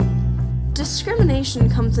Discrimination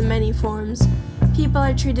comes in many forms. People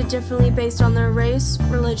are treated differently based on their race,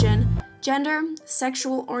 religion, gender,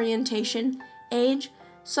 sexual orientation, age,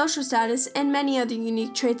 social status, and many other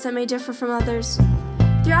unique traits that may differ from others.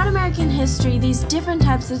 Throughout American history, these different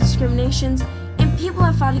types of discriminations and people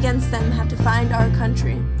have fought against them have defined our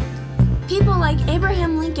country. People like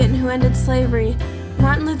Abraham Lincoln, who ended slavery,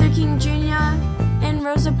 Martin Luther King Jr., and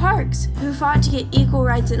Rosa Parks, who fought to get equal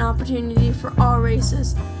rights and opportunity for all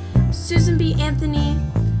races. Susan B. Anthony,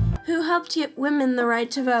 who helped get women the right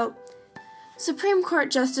to vote. Supreme Court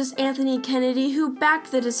Justice Anthony Kennedy, who backed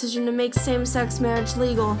the decision to make same-sex marriage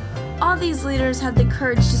legal. All these leaders had the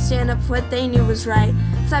courage to stand up for what they knew was right,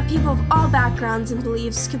 so that people of all backgrounds and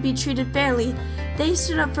beliefs could be treated fairly. They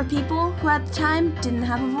stood up for people who at the time didn't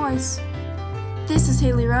have a voice. This is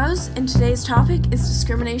Haley Rose, and today's topic is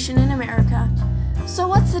discrimination in America. So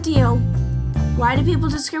what's the deal? Why do people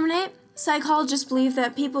discriminate? Psychologists believe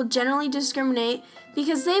that people generally discriminate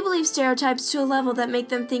because they believe stereotypes to a level that make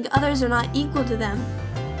them think others are not equal to them.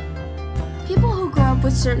 People who grow up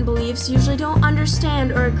with certain beliefs usually don't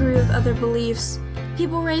understand or agree with other beliefs.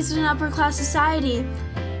 People raised in an upper-class society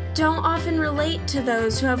don't often relate to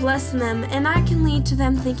those who have less than them, and that can lead to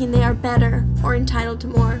them thinking they are better or entitled to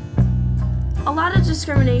more. A lot of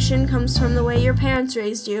discrimination comes from the way your parents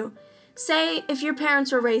raised you. Say, if your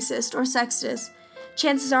parents were racist or sexist,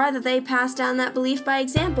 chances are that they passed down that belief by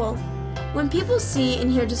example. When people see and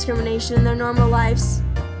hear discrimination in their normal lives,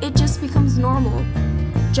 it just becomes normal.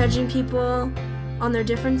 Judging people on their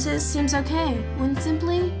differences seems okay, when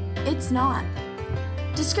simply, it's not.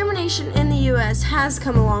 Discrimination in the U.S. has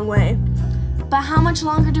come a long way, but how much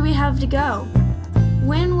longer do we have to go?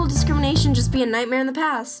 When will discrimination just be a nightmare in the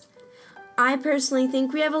past? I personally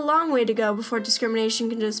think we have a long way to go before discrimination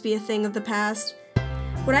can just be a thing of the past.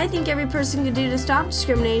 What I think every person can do to stop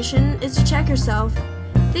discrimination is to check yourself.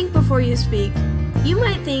 Think before you speak. You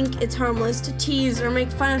might think it's harmless to tease or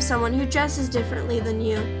make fun of someone who dresses differently than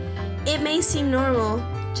you. It may seem normal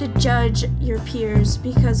to judge your peers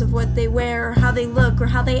because of what they wear or how they look or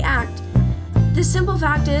how they act. The simple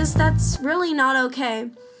fact is that's really not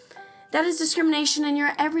okay. That is discrimination in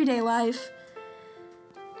your everyday life.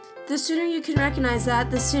 The sooner you can recognize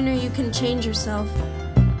that, the sooner you can change yourself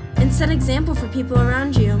and set an example for people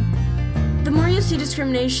around you. The more you see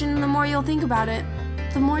discrimination, the more you'll think about it.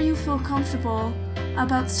 The more you feel comfortable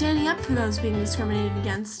about standing up for those being discriminated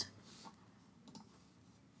against.